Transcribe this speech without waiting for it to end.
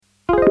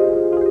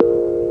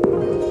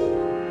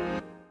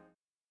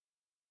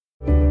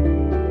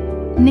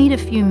Need a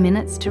few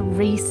minutes to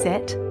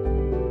reset?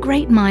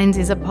 Great Minds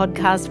is a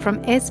podcast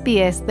from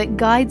SBS that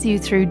guides you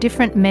through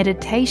different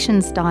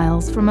meditation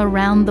styles from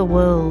around the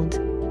world.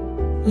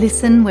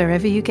 Listen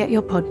wherever you get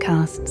your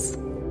podcasts.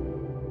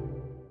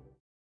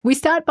 We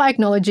start by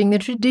acknowledging the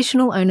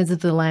traditional owners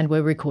of the land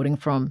we're recording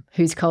from,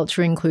 whose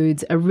culture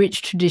includes a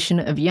rich tradition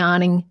of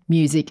yarning,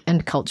 music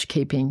and culture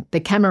keeping,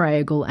 the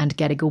Cammeraygal and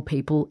Gadigal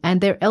people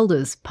and their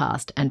elders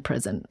past and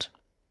present.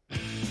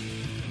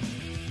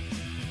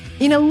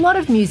 In a lot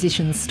of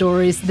musicians'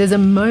 stories, there's a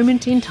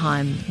moment in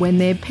time when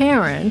their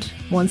parent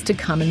wants to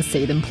come and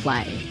see them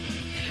play.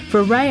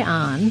 For Ray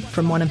Ahn,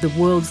 from one of the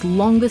world's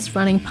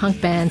longest-running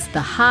punk bands, the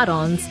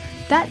Hard-Ons,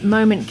 that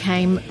moment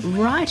came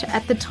right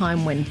at the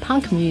time when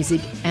punk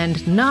music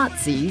and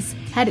Nazis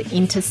had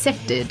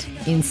intersected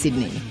in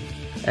Sydney.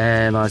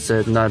 And I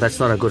said, no, that's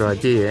not a good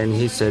idea. And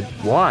he said,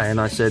 why? And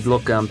I said,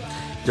 look,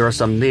 there are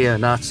some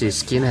neo-Nazi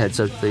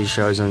skinheads at these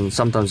shows and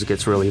sometimes it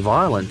gets really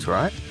violent,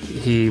 right?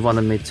 He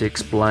wanted me to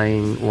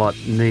explain what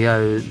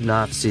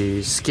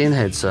neo-Nazi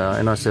skinheads are.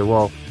 And I said,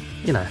 well,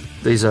 you know,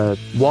 these are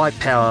white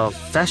power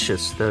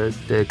fascists. They're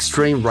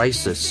extreme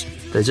racists.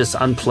 They're just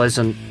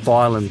unpleasant,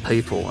 violent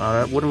people.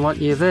 I wouldn't want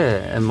you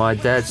there. And my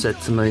dad said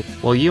to me,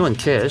 well, you and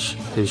Kesh,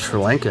 who's Sri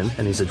Lankan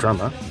and he's a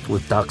drummer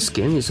with dark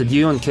skin, he said,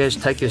 you and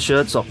Kesh take your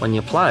shirts off when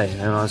you play.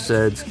 And I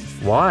said,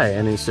 why?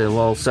 And he said,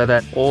 well, so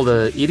that all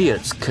the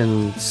idiots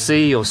can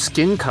see your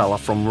skin colour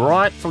from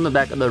right from the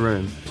back of the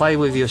room. Play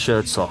with your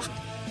shirts off.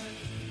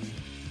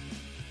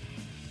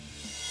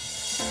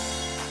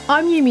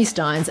 I'm Yumi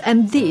Stynes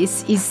and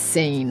this is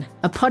Seen,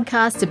 a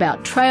podcast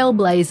about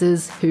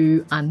trailblazers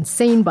who,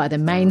 unseen by the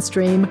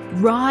mainstream,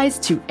 rise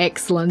to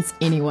excellence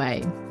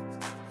anyway.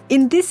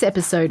 In this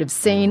episode of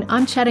Seen,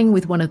 I'm chatting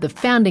with one of the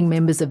founding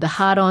members of the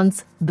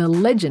Hard-Ons, the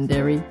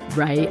legendary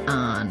Ray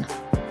Ahn.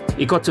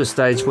 It got to a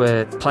stage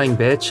where playing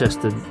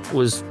bare-chested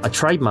was a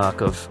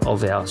trademark of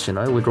ours, you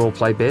know. We'd all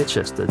play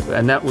bare-chested.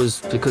 And that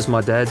was because my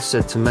dad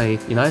said to me,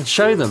 you know,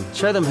 show them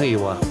who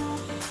you are.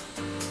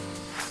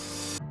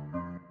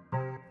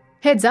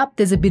 Heads up,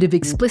 there's a bit of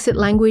explicit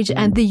language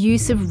and the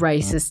use of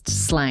racist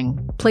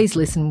slang. Please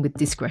listen with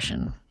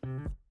discretion.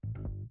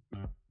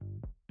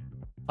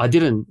 I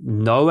didn't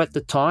know at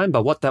the time,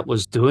 but what that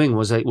was doing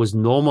was it was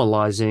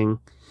normalising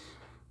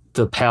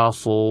the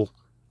powerful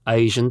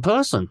Asian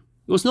person.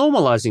 It was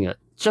normalising it,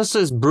 just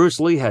as Bruce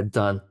Lee had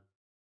done.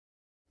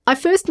 I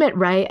first met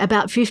Ray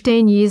about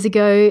 15 years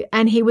ago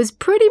and he was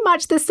pretty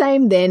much the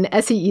same then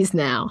as he is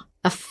now.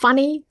 A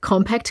funny,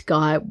 compact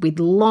guy with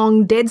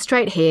long, dead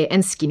straight hair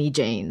and skinny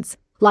jeans.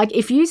 Like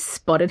if you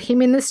spotted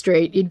him in the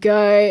street, you'd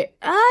go,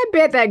 I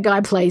bet that guy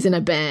plays in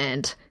a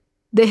band.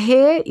 The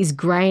hair is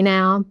grey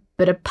now,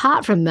 but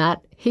apart from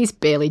that, he's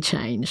barely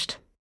changed.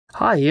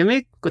 Hi,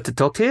 Yumi. Good to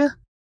talk to you.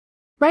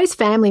 Ray's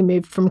family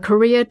moved from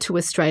Korea to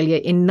Australia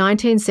in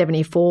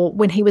 1974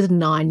 when he was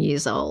 9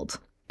 years old.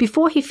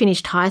 Before he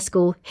finished high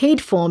school, he'd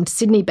formed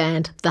Sydney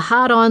band the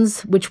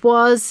Hard-Ons, which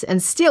was,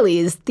 and still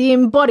is, the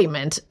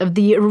embodiment of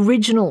the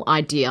original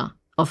idea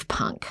of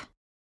punk.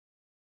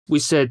 We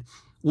said,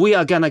 we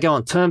are going to go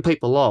and turn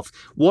people off.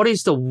 What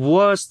is the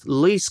worst,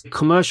 least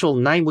commercial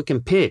name we can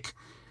pick?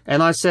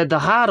 And I said, the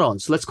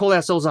Hard-Ons. Let's call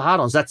ourselves the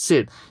Hard-Ons. That's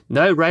it.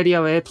 No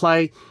radio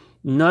airplay,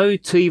 no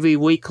TV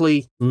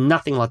weekly,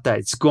 nothing like that.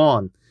 It's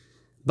gone.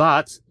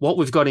 But what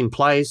we've got in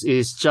place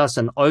is just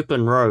an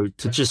open road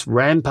to just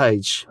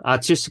rampage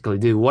artistically,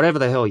 do whatever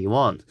the hell you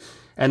want.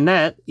 And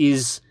that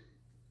is,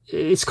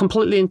 it's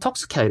completely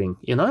intoxicating,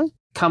 you know?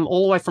 Come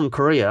all the way from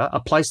Korea,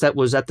 a place that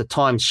was at the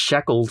time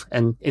shackled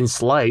and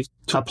enslaved,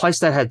 to a place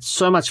that had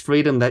so much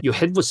freedom that your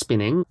head was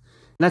spinning. And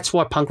that's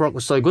why punk rock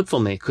was so good for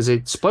me, because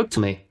it spoke to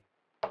me.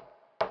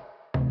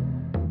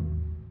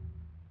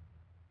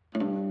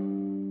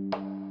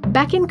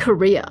 Back in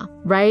Korea,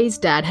 Ray's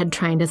dad had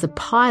trained as a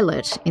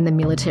pilot in the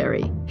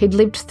military. He'd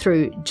lived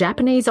through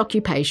Japanese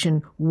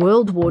occupation,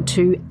 World War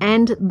II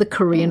and the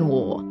Korean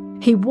War.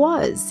 He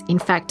was, in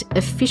fact,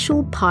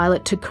 official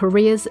pilot to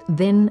Korea's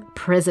then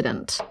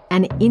president,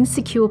 an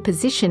insecure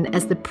position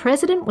as the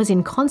president was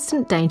in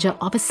constant danger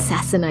of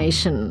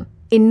assassination.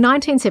 In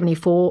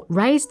 1974,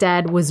 Ray's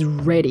dad was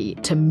ready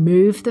to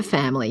move the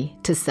family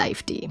to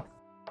safety.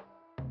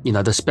 You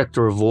know, the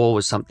spectre of war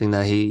was something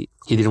that he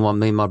didn't want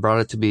me and my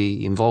brother to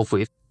be involved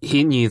with.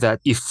 He knew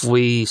that if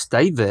we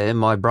stayed there,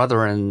 my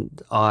brother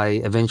and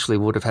I eventually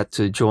would have had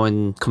to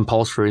join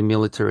compulsory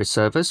military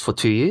service for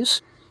 2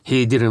 years.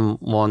 He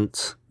didn't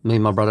want me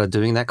and my brother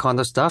doing that kind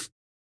of stuff.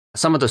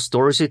 Some of the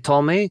stories he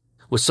told me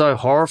were so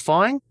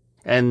horrifying,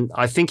 and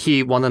I think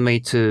he wanted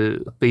me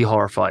to be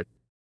horrified.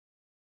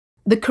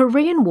 The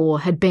Korean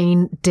War had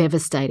been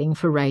devastating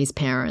for Ray's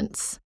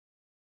parents.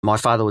 My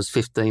father was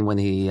 15 when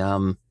he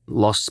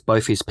lost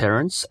both his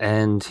parents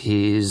and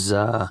his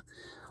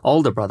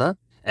older brother,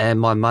 and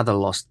my mother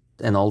lost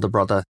an older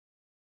brother.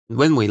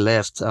 When we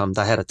left,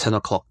 they had a 10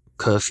 o'clock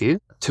curfew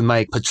to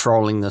make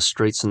patrolling the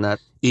streets and that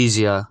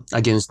easier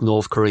against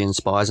North Korean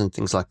spies and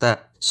things like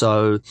that.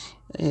 So,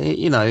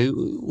 you know, it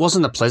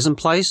wasn't a pleasant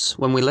place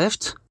when we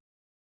left.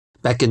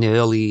 back in the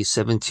early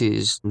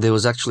 70s, there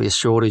was actually a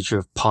shortage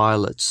of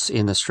pilots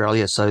in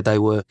Australia. So they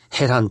were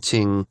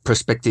headhunting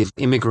prospective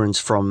immigrants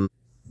from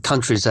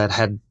countries that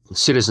had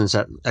citizens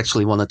that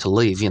actually wanted to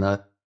leave, you know.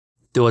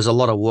 There was a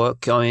lot of work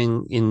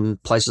going in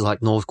places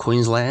like North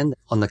Queensland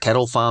on the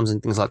cattle farms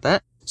and things like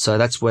that. So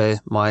that's where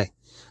my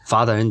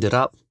father ended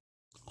up.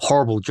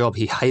 Horrible job.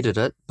 He hated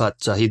it, but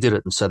he did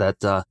it so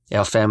that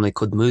our family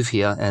could move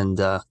here and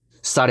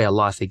start our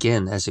life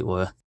again, as it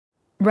were.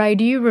 Ray,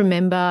 do you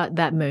remember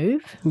that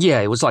move?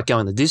 Yeah, it was like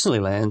going to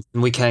Disneyland.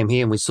 And we came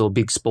here and we saw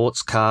big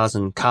sports cars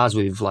and cars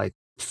with like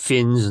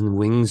fins and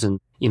wings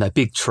and, you know,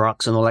 big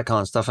trucks and all that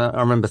kind of stuff.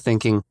 I remember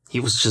thinking it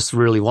was just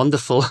really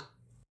wonderful.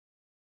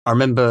 I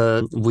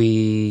remember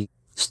we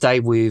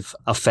stayed with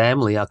a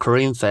family, a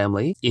Korean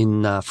family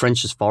in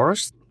French's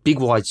Forest, big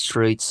wide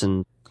streets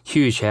and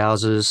huge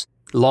houses,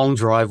 long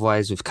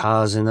driveways with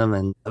cars in them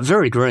and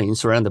very green,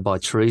 surrounded by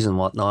trees and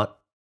whatnot.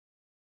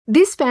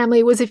 This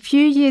family was a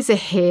few years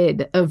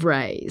ahead of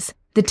Ray's.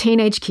 The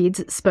teenage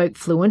kids spoke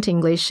fluent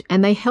English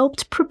and they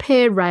helped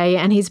prepare Ray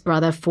and his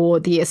brother for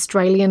the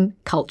Australian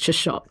culture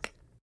shock.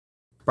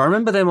 I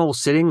remember them all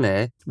sitting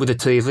there with the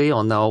TV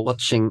on. They were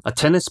watching a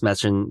tennis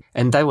match and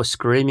they were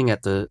screaming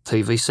at the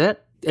TV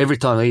set. Every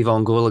time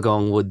Yvonne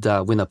Goolagong would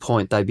win a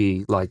point, they'd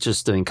be like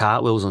just doing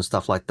cartwheels and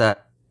stuff like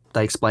that.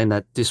 They explained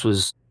that this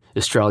was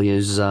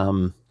Australia's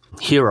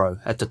hero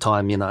at the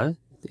time, you know,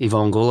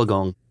 Yvonne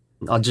Goolagong.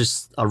 I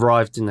just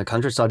arrived in the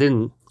country, so I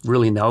didn't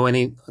really know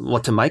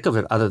what to make of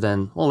it other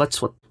than, well,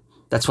 that's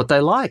what they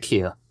like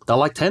here. They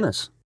like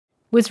tennis.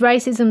 Was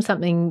racism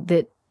something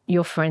that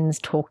your friends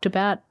talked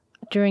about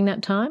during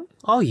that time?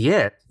 Oh,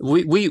 yeah.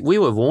 We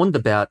were warned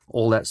about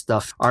all that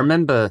stuff. I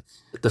remember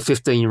the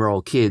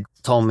 15-year-old kid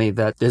told me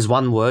that there's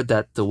one word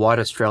that the white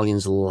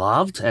Australians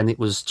loved, and it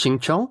was ching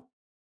chong.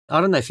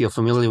 I don't know if you're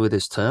familiar with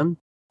this term.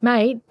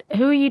 Mate,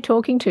 who are you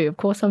talking to? Of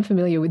course I'm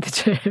familiar with the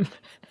term.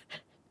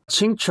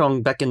 Ching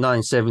chong back in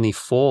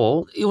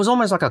 1974, it was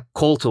almost like a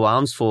call to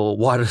arms for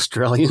white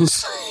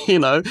Australians. You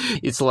know,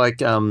 it's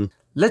like,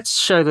 let's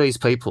show these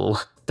people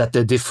that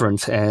they're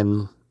different,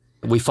 and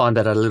we find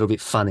that a little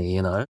bit funny,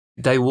 you know.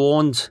 They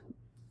warned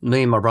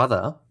me and my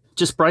brother,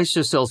 just brace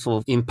yourself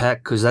for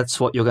impact because that's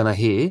what you're going to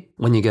hear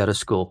when you go to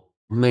school.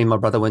 Me and my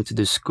brother went to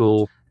this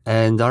school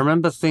and I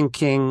remember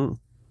thinking,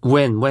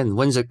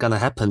 when's it going to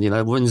happen? You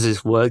know, when's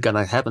this word going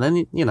to happen?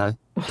 And, you know,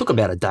 it took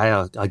about a day,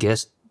 I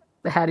guess.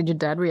 How did your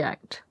dad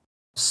react?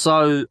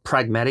 So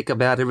pragmatic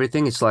about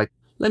everything. It's like,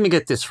 let me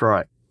get this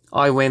right.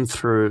 I went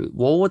through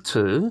World War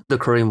II, the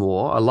Korean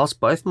War. I lost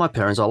both my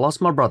parents. I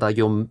lost my brother.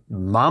 Your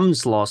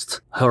mum's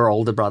lost her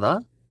older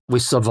brother. We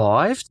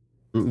survived.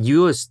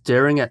 You are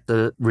staring at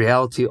the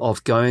reality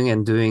of going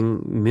and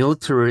doing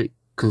military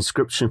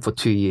conscription for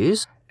 2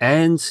 years.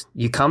 And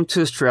you come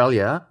to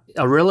Australia,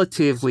 a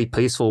relatively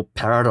peaceful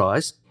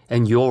paradise,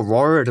 and you're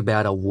worried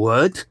about a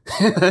word.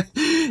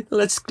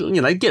 Let's,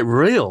 get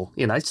real.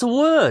 It's a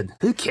word.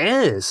 Who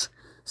cares?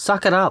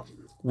 Suck it up.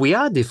 We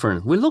are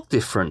different. We look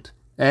different.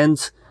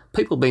 And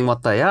people being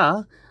what they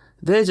are,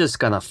 they're just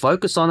going to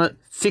focus on it,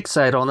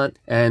 fixate on it,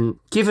 and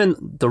given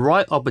the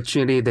right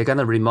opportunity, they're going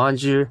to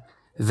remind you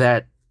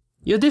that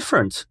you're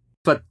different.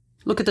 But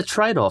look at the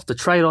trade-off. The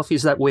trade-off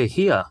is that we're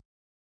here.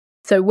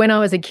 So when I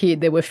was a kid,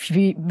 there were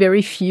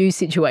very few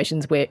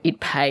situations where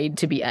it paid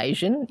to be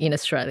Asian in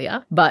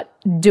Australia, but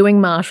doing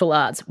martial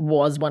arts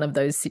was one of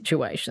those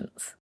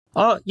situations.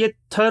 Oh, yeah,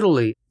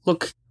 totally.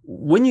 Look,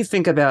 when you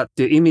think about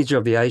the image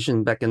of the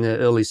Asian back in the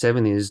early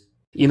 70s,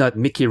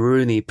 Mickey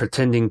Rooney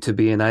pretending to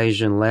be an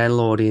Asian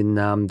landlord in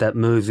that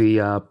movie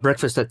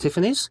Breakfast at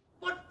Tiffany's.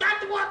 But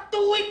that was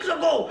 2 weeks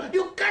ago.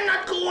 You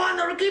cannot go on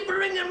or keep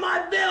ringing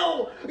my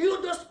bell.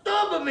 You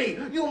disturb me.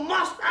 You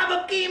must have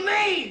a key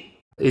made.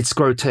 It's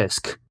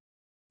grotesque.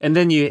 And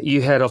then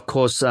you had, of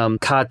course,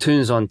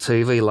 cartoons on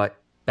TV like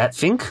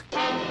Batfink.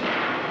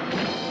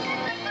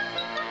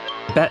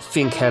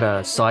 Batfink had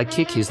a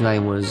sidekick. His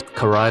name was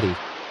Karate.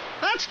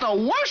 That's the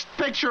worst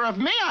picture of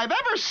me I've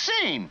ever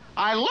seen.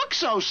 I look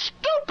so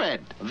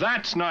stupid.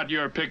 That's not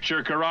your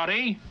picture,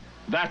 Karate.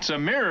 That's a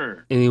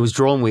mirror. And he was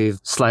drawn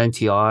with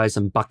slanty eyes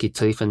and bucky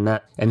teeth and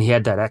that, and he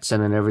had that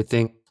accent and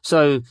everything.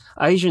 So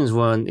Asians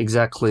weren't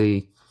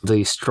exactly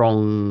the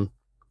strong,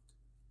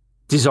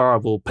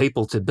 desirable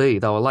people to be.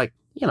 They were like,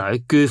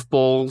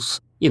 goofballs,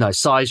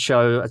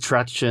 sideshow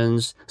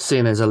attractions,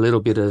 seen as a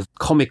little bit of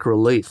comic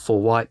relief for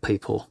white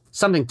people.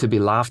 Something to be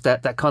laughed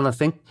at, that kind of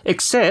thing.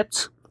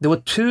 Except there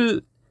were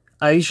two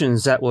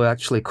Asians that were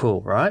actually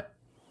cool, right?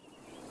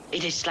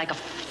 It is like a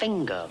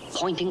finger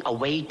pointing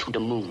away to the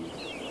moon.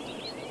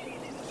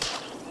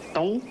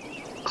 Don't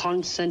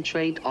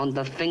concentrate on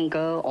the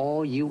finger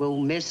or you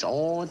will miss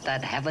all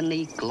that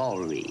heavenly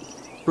glory.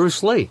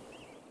 Bruce Lee.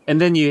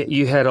 And then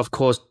you had, of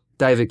course,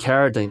 David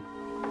Carradine.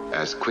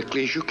 As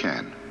quickly as you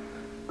can,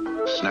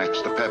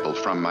 snatch the pebble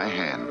from my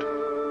hand.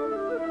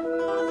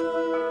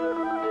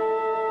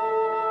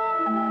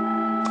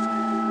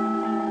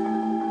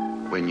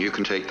 When you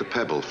can take the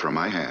pebble from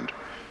my hand,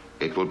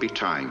 it will be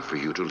time for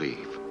you to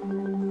leave.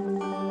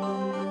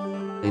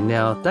 And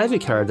now,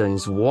 David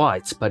Carradine's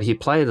white, but he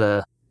played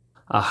a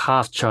a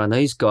half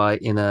Chinese guy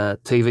in a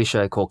TV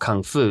show called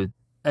Kung Fu.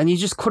 And you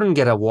just couldn't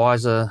get a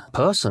wiser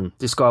person.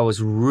 This guy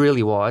was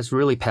really wise,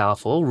 really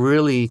powerful,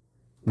 really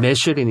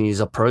measured in his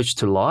approach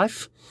to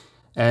life,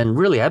 and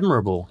really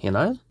admirable, you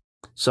know?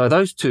 So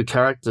those two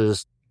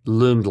characters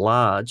loomed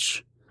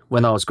large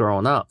when I was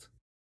growing up.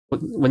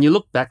 When you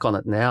look back on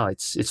it now,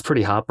 it's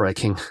pretty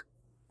heartbreaking.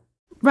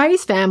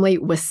 Ray's family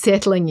was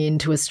settling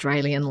into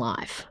Australian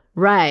life.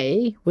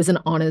 Ray was an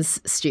honours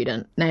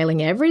student,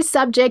 nailing every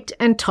subject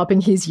and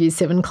topping his Year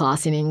 7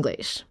 class in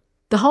English.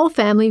 The whole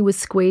family was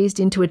squeezed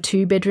into a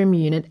 2-bedroom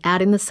unit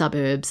out in the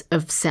suburbs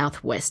of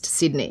southwest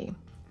Sydney.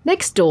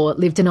 Next door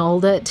lived an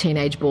older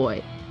teenage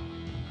boy.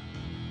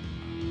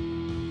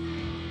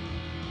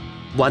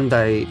 One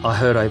day I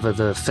heard over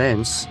the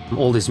fence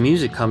all this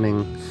music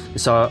coming,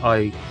 so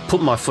I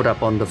put my foot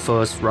up on the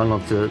first rung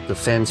of the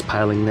fence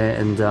paling there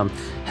and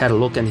had a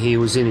look, and he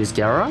was in his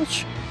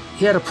garage.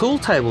 He had a pool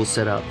table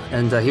set up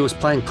and he was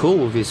playing pool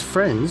with his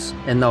friends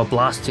and they were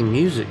blasting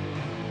music.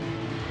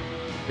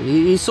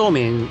 He saw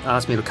me and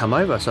asked me to come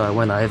over, so I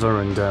went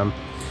over and,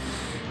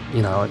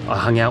 I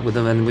hung out with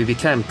him and we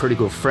became pretty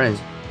good friends.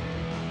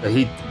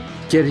 He'd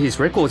get his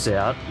records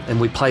out and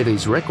we'd play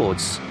these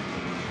records.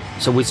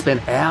 So we'd spend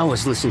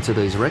hours listening to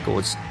these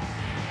records,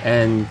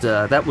 and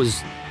that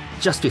was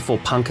just before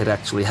punk had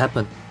actually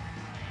happened.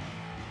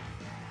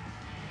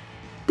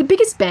 The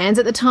biggest bands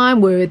at the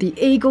time were the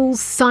Eagles,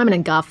 Simon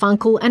and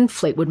Garfunkel and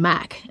Fleetwood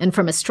Mac. And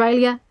from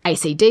Australia,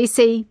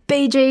 AC/DC,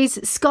 Bee Gees,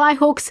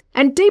 Skyhooks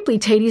and deeply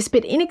tedious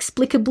but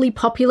inexplicably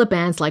popular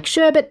bands like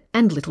Sherbet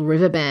and Little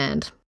River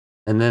Band.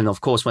 And then, of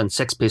course, when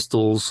Sex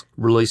Pistols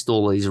released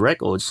all these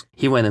records,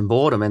 he went and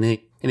bought them, and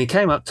he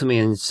came up to me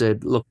and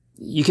said, "Look,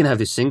 you can have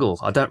this single.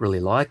 I don't really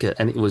like it."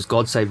 And it was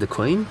God Save the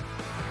Queen.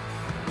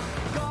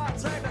 God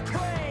save the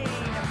Queen,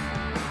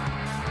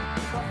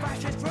 the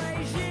fascist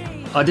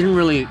regime. I didn't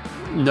really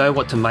know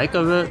what to make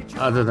of it,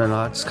 other than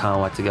I just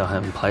can't wait to go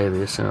home and play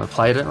this. And I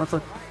played it and I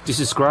thought, this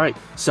is great.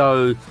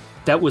 So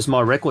that was my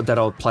record that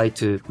I would play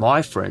to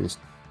my friends,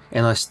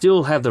 and I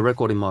still have the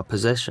record in my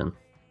possession.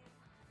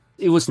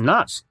 It was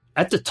nuts.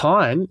 At the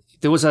time,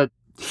 there was a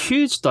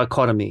huge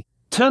dichotomy.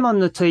 Turn on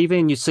the TV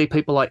and you see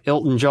people like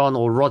Elton John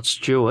or Rod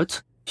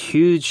Stewart,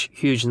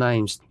 huge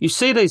names. You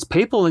see these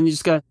people and you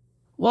just go,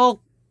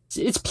 well,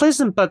 it's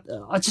pleasant, but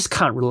I just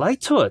can't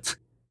relate to it.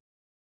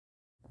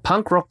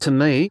 Punk rock to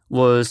me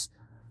was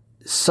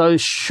so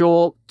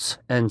short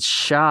and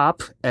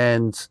sharp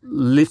and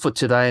live for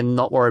today and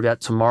not worry about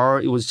tomorrow.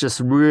 It was just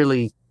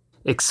really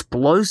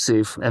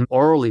explosive and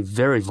orally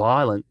very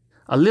violent.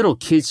 A little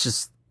kid's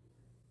just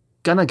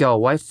gonna go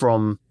away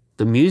from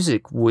the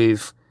music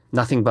with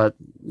nothing but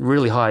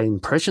really high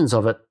impressions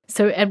of it.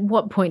 So at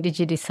what point did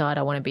you decide,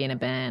 I want to be in a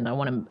band? I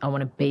want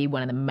to be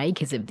one of the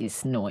makers of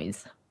this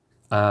noise?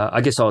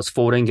 I guess I was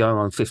 14 going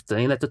on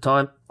 15 at the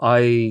time.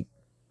 I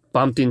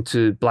bumped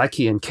into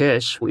Blackie and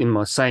Kesh in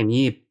my same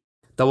year.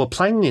 They were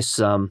playing this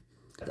a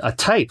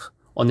tape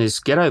on this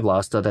ghetto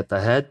blaster that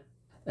they had,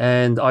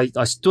 and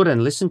I stood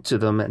and listened to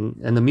them,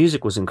 and the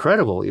music was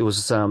incredible. It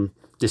was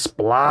this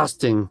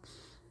blasting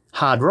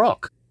hard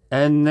rock.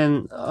 And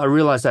then I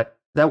realised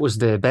that was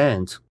their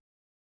band.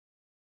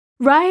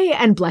 Ray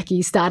and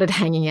Blackie started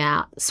hanging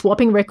out,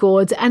 swapping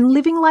records and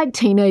living like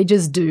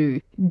teenagers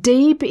do,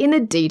 deep in the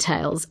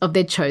details of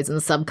their chosen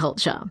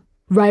subculture.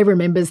 Ray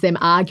remembers them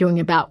arguing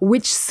about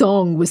which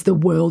song was the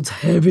world's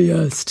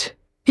heaviest.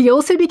 He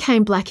also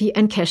became Blackie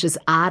and Kesh's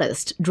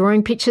artist,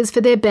 drawing pictures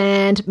for their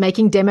band,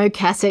 making demo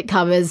cassette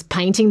covers,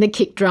 painting the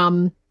kick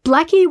drum.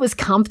 Blackie was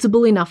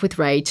comfortable enough with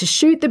Ray to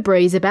shoot the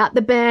breeze about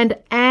the band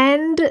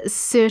and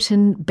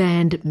certain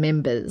band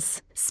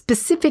members,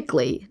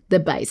 specifically the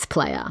bass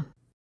player.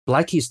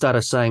 Blackie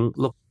started saying,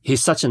 look,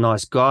 he's such a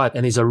nice guy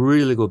and he's a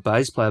really good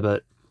bass player,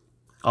 but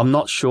I'm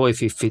not sure if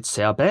he fits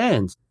our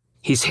band.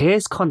 His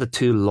hair's kind of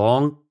too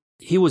long.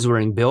 He was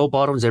wearing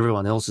bell-bottoms,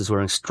 everyone else is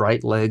wearing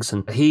straight legs,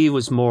 and he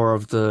was more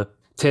of the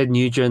Ted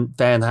Nugent,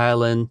 Van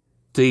Halen,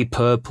 Deep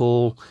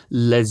Purple,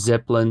 Led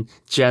Zeppelin,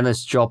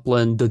 Janis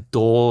Joplin, The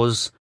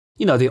Doors,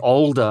 the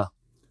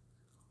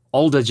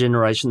older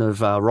generation of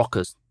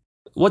rockers.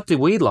 What did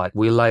we like?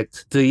 We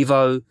liked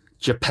Devo,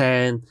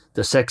 Japan,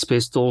 the Sex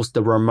Pistols,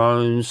 the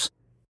Ramones,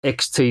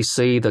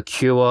 XTC, The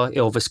Cure,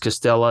 Elvis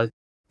Costello.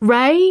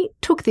 Ray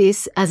took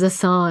this as a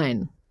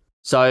sign.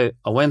 So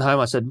I went home,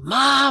 I said,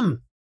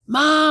 Mom,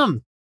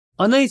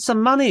 I need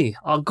some money.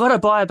 I've got to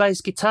buy a bass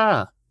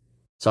guitar.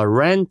 So I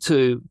ran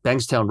to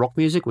Bankstown Rock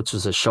Music, which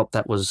was a shop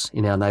that was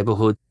in our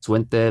neighbourhood. So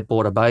went there,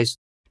 bought a bass.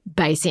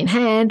 Bass in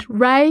hand,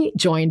 Ray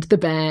joined the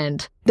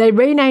band. They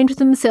renamed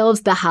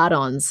themselves the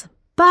Hard-Ons.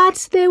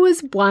 But there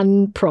was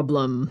one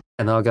problem.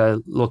 And I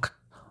go, look,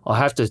 I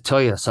have to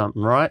tell you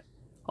something, right?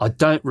 I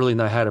don't really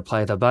know how to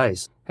play the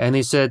bass. And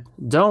he said,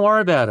 don't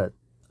worry about it.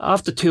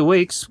 After 2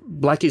 weeks,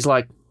 Blackie's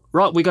like,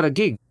 right, we got a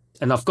gig.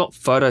 And I've got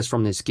photos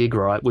from this gig,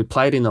 right? We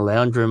played in the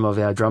lounge room of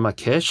our drummer,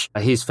 Kesh,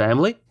 his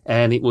family,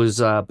 and it was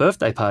a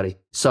birthday party.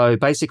 So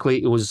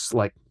basically it was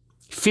like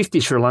 50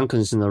 Sri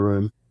Lankans in the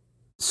room.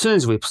 As soon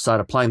as we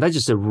started playing, they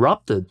just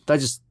erupted.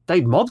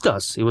 They mobbed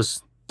us. They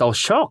were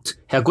shocked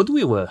how good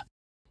we were.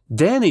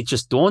 then it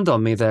just dawned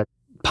on me that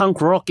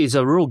punk rock is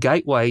a real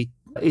gateway.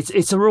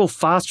 It's a real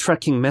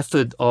fast-tracking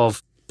method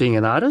of being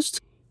an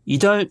artist. You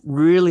don't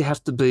really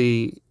have to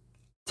be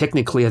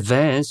technically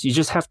advanced. You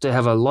just have to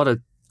have a lot of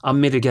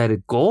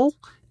unmitigated gall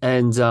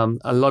and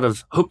a lot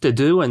of hoop to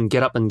do and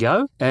get up and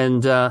go,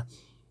 and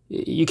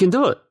you can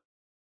do it.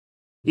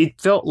 It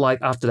felt like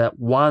after that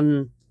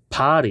one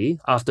party,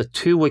 after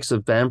 2 weeks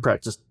of band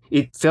practice,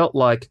 it felt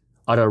like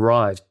I'd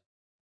arrived.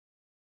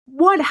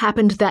 What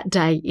happened that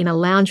day in a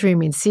lounge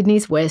room in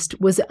Sydney's West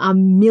was a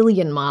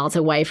million miles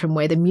away from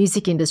where the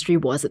music industry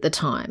was at the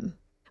time.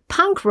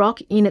 Punk rock,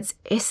 in its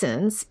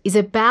essence, is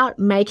about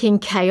making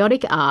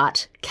chaotic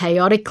art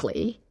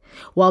chaotically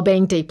while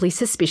being deeply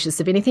suspicious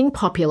of anything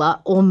popular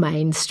or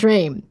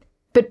mainstream.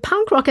 But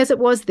punk rock as it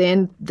was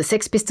then, the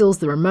Sex Pistols,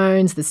 the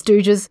Ramones, the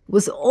Stooges,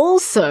 was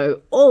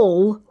also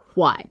all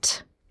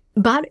white.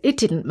 But it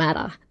didn't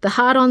matter. The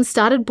Hard-Ons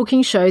started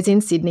booking shows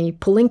in Sydney,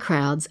 pulling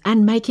crowds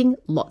and making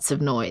lots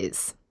of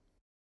noise.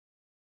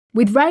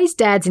 With Ray's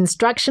dad's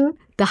instruction,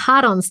 the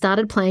Hard-Ons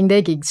started playing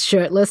their gigs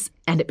shirtless,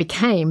 and it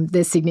became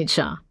their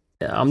signature.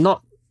 I'm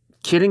not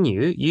kidding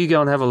you. You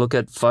go and have a look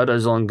at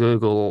photos on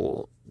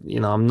Google.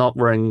 I'm not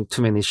wearing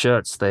too many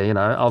shirts there.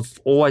 I've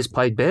always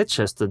played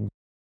bare-chested.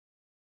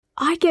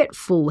 I get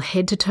full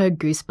head-to-toe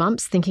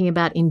goosebumps thinking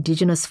about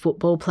Indigenous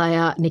football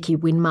player Nicky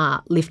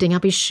Winmar lifting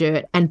up his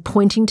shirt and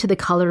pointing to the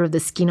colour of the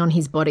skin on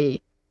his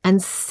body.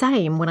 And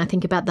same when I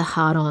think about the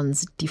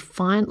Hard-Ons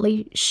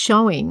defiantly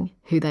showing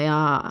who they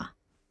are.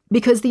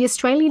 Because the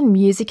Australian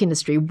music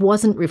industry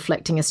wasn't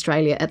reflecting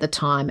Australia at the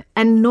time,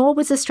 and nor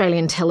was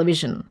Australian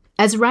television.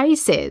 As Ray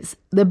says,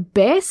 the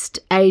best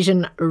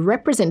Asian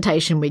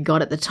representation we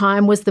got at the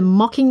time was the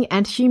mocking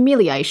and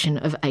humiliation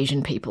of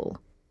Asian people.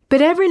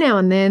 But every now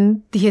and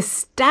then, the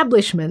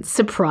establishment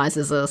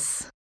surprises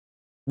us.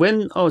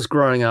 When I was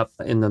growing up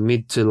in the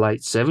mid to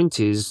late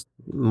 70s,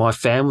 my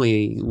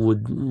family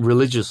would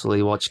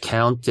religiously watch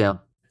Countdown.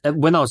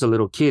 When I was a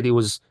little kid, it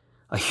was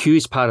a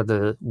huge part of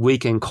the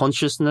weekend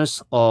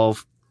consciousness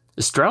of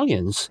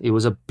Australians. It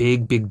was a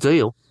big, big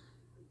deal.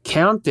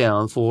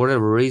 Countdown, for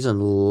whatever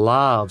reason,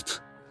 loved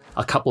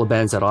a couple of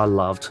bands that I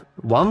loved.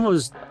 One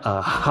was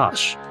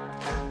Hush.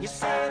 You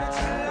say that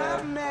you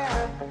love me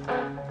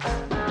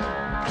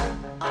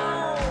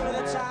all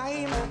the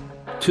time.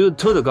 Two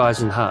of the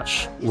guys in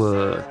Hush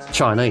were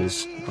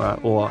Chinese, right?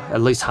 Or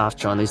at least half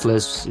Chinese.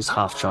 Les is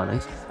half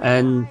Chinese.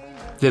 And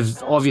they're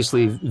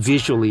obviously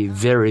visually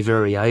very,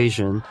 very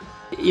Asian.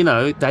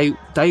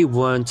 They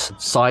weren't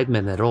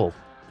sidemen at all.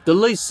 The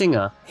lead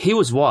singer, he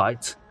was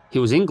white. He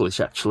was English,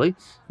 actually.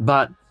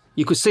 But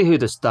you could see who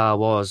the star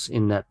was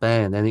in that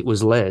band, and it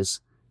was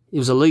Les. He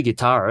was a lead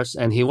guitarist,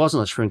 and he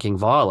wasn't a shrinking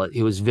violet.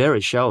 He was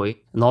very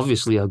showy and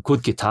obviously a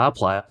good guitar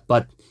player,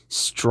 but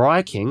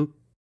striking.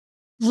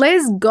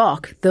 Les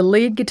Gock, the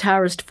lead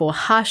guitarist for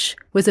Hush,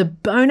 was a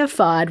bona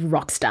fide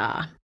rock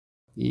star.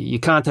 You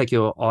can't take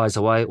your eyes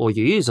away or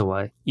your ears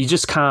away. You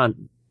just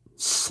can't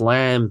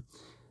slam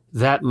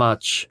that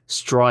much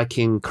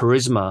striking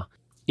charisma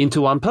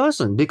into one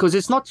person, because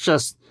it's not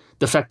just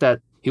the fact that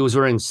he was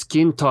wearing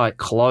skin-tight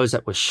clothes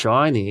that were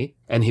shiny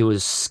and he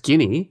was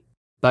skinny,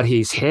 but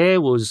his hair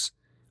was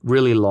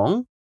really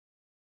long.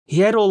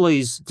 He had all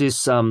this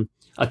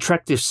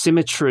attractive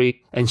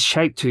symmetry and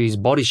shape to his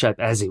body shape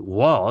as it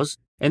was,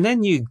 and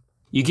then you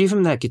give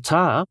him that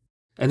guitar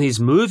and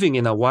he's moving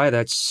in a way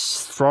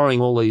that's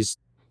throwing all these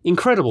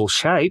incredible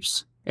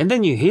shapes, and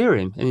then you hear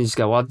him and you just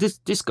go, well,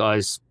 this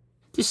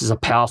is a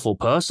powerful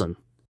person.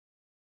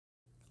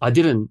 I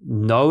didn't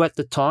know at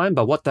the time,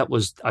 but what that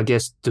was, I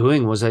guess,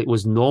 doing was it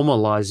was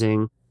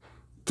normalizing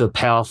the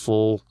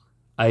powerful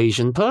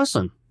Asian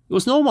person. It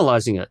was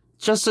normalizing it,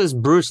 just as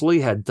Bruce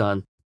Lee had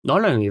done.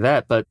 Not only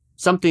that, but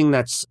something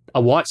that's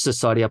a white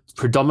society, a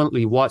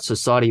predominantly white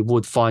society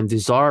would find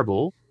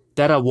desirable,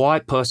 that a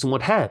white person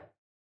would have.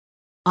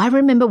 I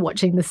remember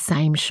watching the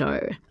same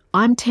show.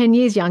 I'm 10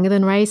 years younger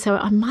than Ray, so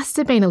I must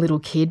have been a little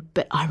kid,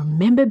 but I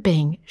remember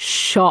being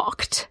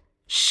shocked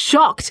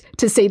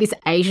to see this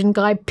Asian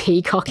guy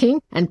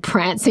peacocking and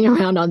prancing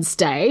around on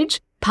stage.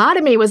 Part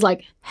of me was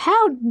like,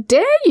 how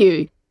dare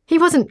you? He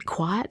wasn't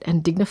quiet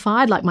and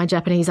dignified like my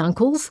Japanese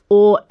uncles,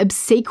 or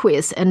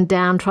obsequious and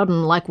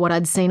downtrodden like what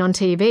I'd seen on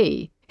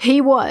TV. He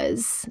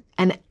was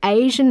an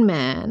Asian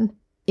man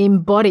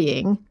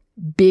embodying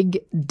big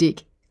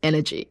dick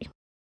energy.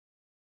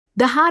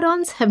 The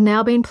Hard-Ons have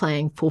now been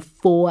playing for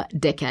 4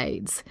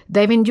 decades.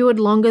 They've endured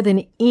longer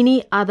than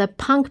any other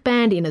punk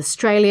band in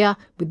Australia,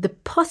 with the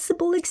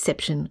possible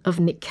exception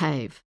of Nick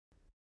Cave.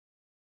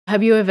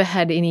 Have you ever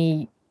had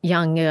any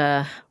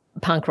younger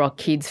punk rock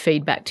kids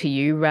feedback to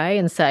you, Ray,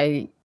 and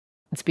say,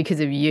 it's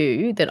because of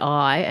you that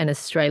I, an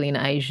Australian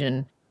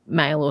Asian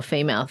male or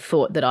female,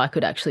 thought that I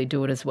could actually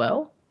do it as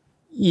well?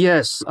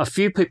 Yes, a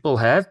few people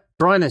have.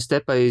 Brian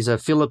Estepa is a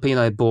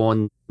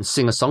Filipino-born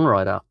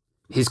singer-songwriter.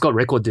 He's got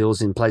record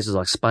deals in places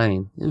like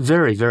Spain.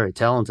 Very, very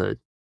talented.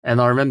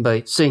 And I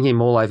remember seeing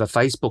him all over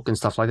Facebook and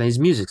stuff like that. His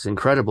music's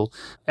incredible.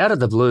 Out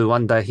of the blue,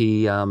 one day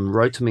he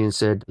wrote to me and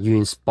said, you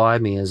inspire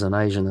me as an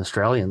Asian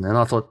Australian. And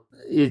I thought,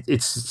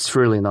 it's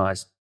really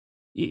nice.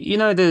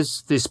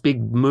 There's this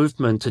big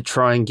movement to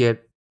try and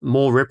get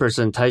more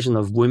representation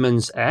of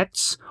women's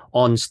acts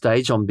on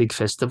stage on big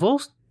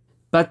festivals,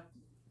 but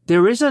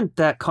there isn't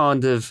that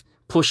kind of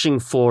pushing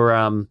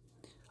for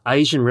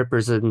Asian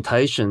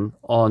representation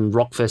on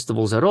rock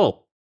festivals at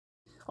all.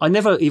 I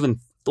never even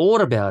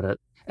thought about it.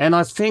 And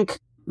I think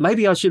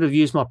maybe I should have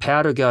used my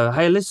power to go,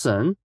 hey,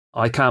 listen,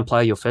 I can't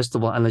play your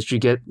festival unless you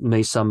get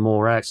me some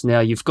more acts. Now,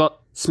 you've got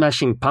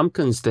Smashing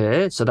Pumpkins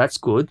there, so that's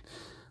good.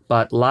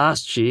 But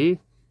last year,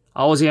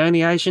 I was the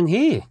only Asian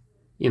here,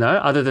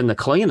 other than the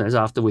Cleaners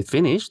after we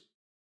finished.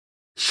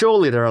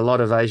 Surely there are a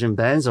lot of Asian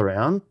bands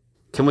around.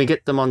 Can we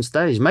get them on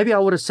stage? Maybe I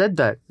would have said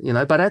that,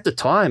 but at the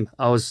time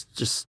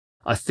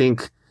I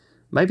think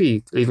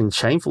maybe even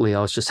shamefully,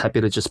 I was just happy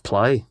to just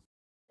play.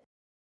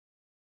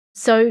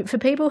 So for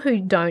people who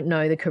don't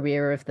know the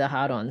career of the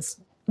Hard-Ons,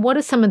 what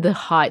are some of the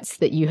heights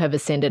that you have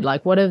ascended?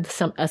 Like, what are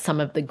some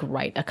of the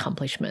great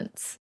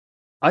accomplishments?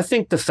 I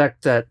think the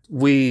fact that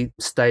we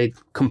stayed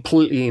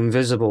completely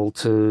invisible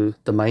to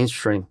the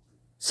mainstream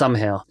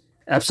somehow.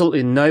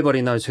 Absolutely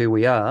nobody knows who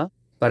we are,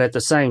 but at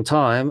the same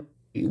time,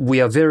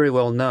 we are very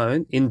well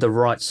known in the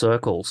right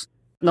circles.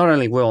 Not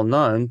only well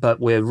known,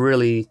 but we're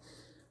really,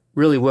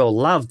 really well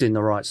loved in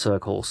the right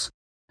circles.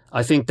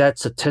 I think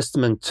that's a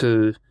testament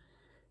to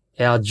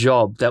our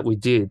job that we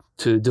did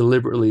to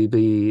deliberately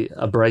be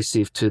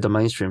abrasive to the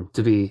mainstream,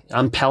 to be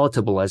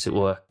unpalatable, as it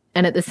were.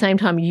 And at the same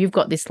time, you've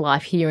got this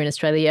life here in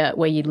Australia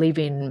where you live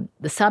in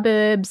the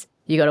suburbs,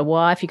 you got a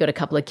wife, you got a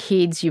couple of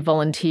kids, you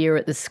volunteer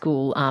at the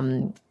school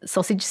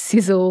sausage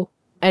sizzle,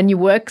 and you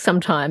work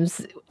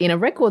sometimes in a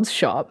records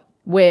shop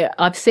where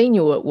I've seen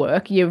you at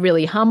work. You're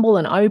really humble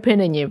and open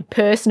and you're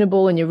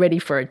personable and you're ready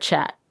for a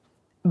chat.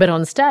 But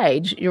on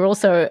stage, you're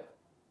also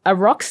a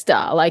rock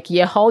star. Like,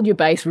 you hold your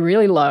bass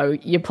really low,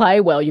 you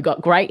play well, you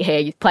got great hair,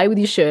 you play with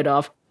your shirt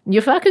off,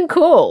 you're fucking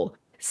cool.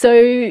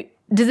 So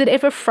does it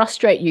ever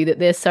frustrate you that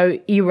they're so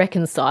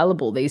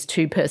irreconcilable, these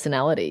two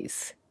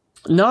personalities?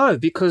 No,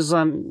 because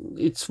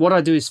it's what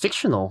I do is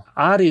fictional.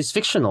 Art is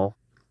fictional.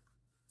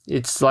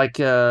 It's like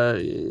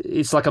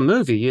a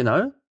movie,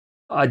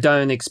 I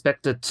don't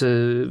expect it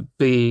to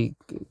be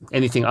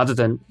anything other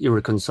than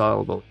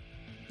irreconcilable.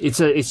 It's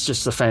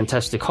just a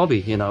fantastic hobby,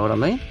 you know what I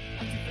mean?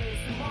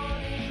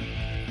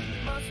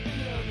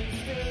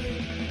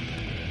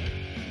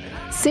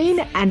 Seen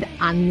and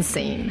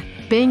unseen.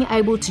 Being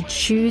able to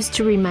choose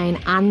to remain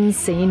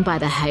unseen by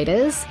the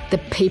haters, the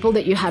people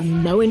that you have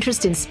no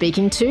interest in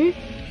speaking to,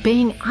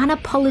 being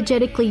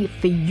unapologetically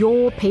for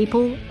your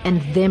people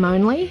and them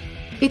only.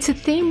 It's a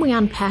theme we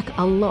unpack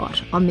a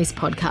lot on this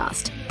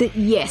podcast. That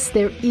yes,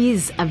 there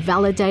is a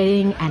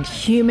validating and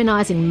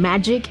humanising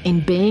magic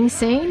in being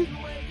seen,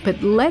 but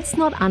let's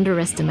not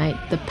underestimate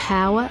the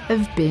power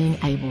of being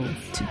able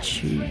to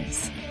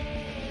choose.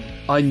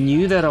 I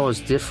knew that I was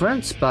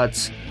different,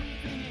 but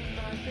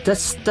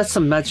that's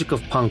the magic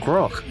of punk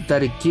rock,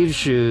 that it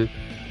gives you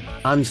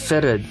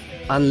unfettered,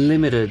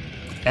 unlimited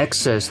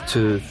access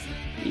to,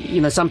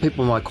 some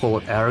people might call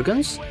it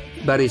arrogance,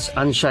 but it's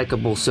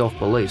unshakable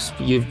self-belief.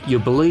 Your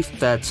belief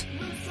that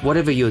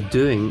whatever you're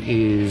doing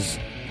is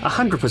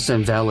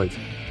 100% valid,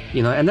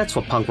 and that's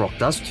what punk rock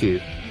does to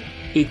you.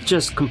 It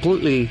just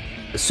completely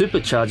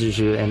supercharges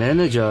you and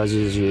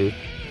energizes you.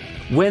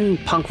 When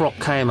punk rock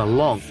came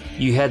along,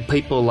 you had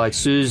people like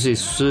Susie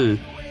Sue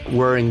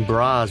wearing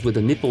bras with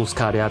the nipples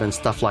cut out and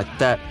stuff like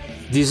that,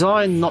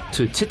 designed not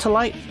to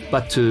titillate,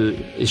 but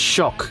to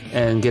shock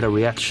and get a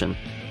reaction.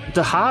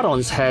 The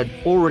Hard-Ons had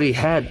already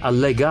had a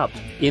leg up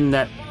in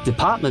that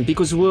department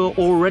because we were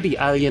already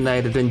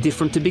alienated and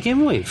different to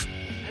begin with.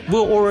 We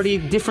were already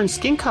different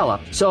skin colour.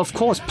 So, of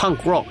course,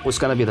 punk rock was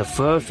going to be the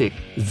perfect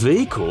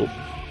vehicle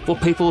for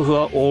people who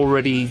are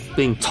already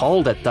being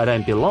told that they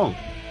don't belong.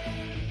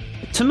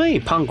 To me,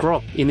 punk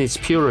rock in its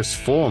purest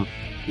form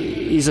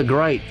is a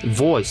great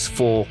voice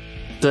for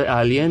the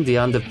alien, the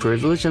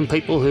underprivileged, and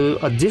people who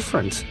are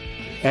different.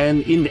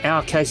 And in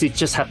our case, it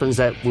just happens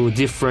that we were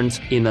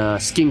different in a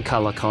skin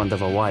colour kind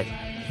of a way.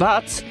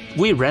 But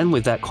we ran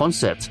with that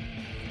concept.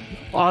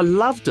 I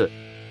loved it.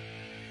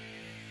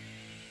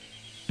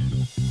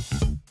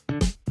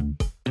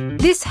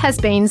 This has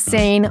been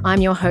Seen.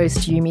 I'm your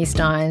host, Yumi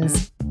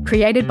Stynes.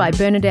 Created by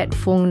Bernadette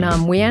Fung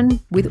Nam Nguyen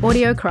with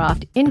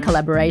Audiocraft in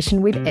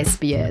collaboration with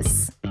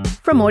SBS.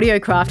 From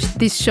Audiocraft,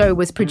 this show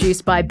was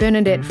produced by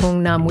Bernadette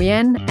Fung Nam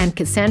Nguyen and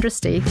Cassandra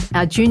Steeth.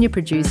 Our junior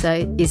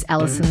producer is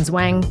Alison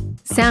Zwang.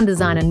 Sound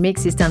design and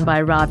mix is done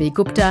by Ravi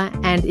Gupta,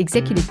 and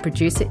executive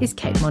producer is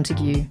Kate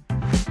Montague.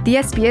 The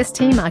SBS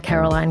team are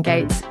Caroline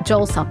Gates,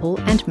 Joel Supple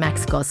and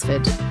Max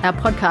Gosford. Our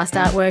podcast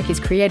artwork is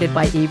created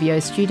by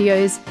EVO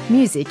Studios.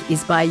 Music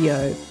is by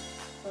Yo.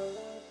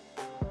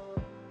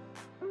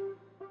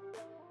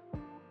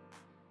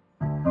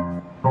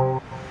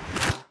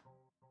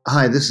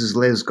 Hi, this is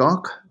Les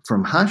Gock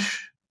from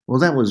Hush. Well,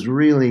 that was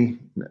really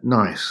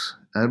nice.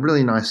 A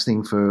really nice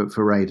thing for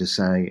Ray to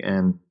say,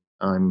 and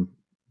I'm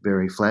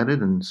very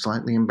flattered and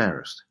slightly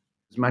embarrassed.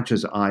 As much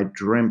as I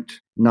dreamt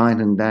night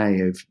and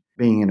day of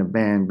being in a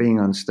band, being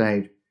on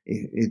stage,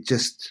 it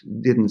just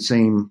didn't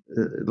seem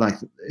like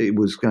it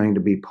was going to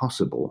be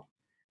possible.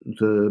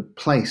 The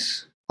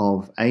place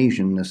of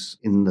Asianness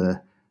in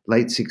the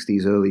late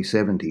 60s, early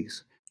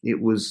 70s,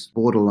 it was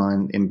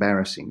borderline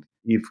embarrassing.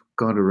 You've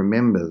got to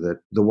remember that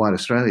the White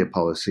Australia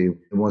policy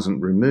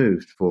wasn't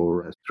removed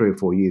for 3 or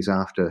 4 years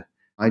after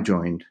I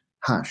joined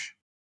Hush.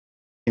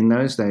 In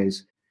those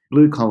days,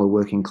 blue-collar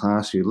working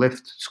class, you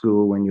left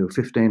school when you were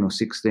 15 or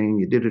 16,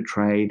 you did a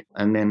trade,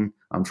 and then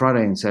on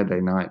Friday and Saturday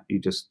night, you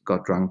just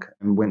got drunk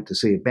and went to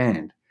see a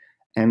band.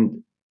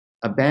 And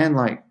a band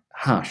like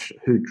Hush,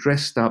 who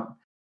dressed up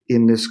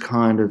in this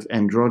kind of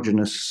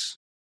androgynous,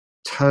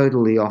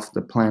 totally off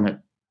the planet,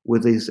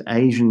 with these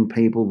Asian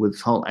people, with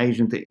this whole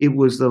Asian thing, it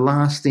was the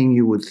last thing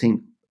you would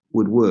think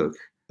would work,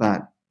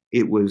 but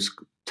it was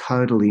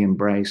totally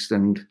embraced.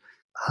 And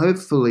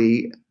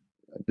hopefully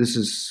this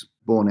is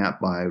borne out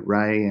by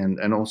Ray,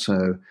 and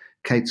also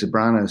Kate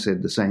Sobrano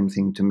said the same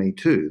thing to me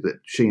too, that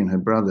she and her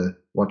brother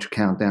watched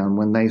Countdown.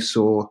 When they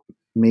saw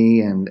me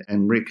and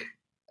Rick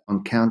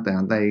on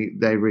Countdown,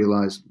 they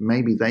realised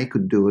maybe they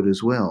could do it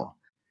as well.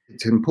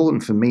 It's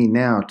important for me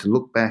now to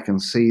look back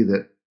and see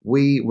that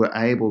we were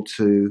able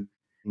to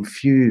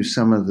infuse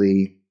some of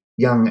the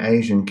young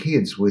Asian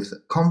kids with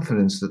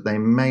confidence that they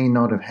may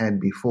not have had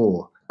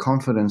before,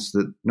 confidence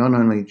that not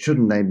only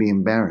shouldn't they be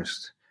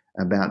embarrassed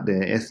about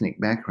their ethnic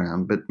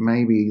background, but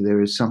maybe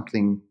there is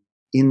something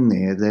in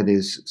there that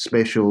is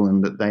special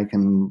and that they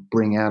can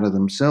bring out of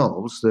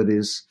themselves that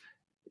is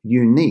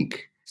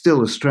unique, still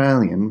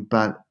Australian,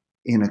 but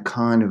in a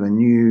kind of a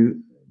new,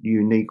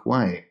 unique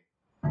way.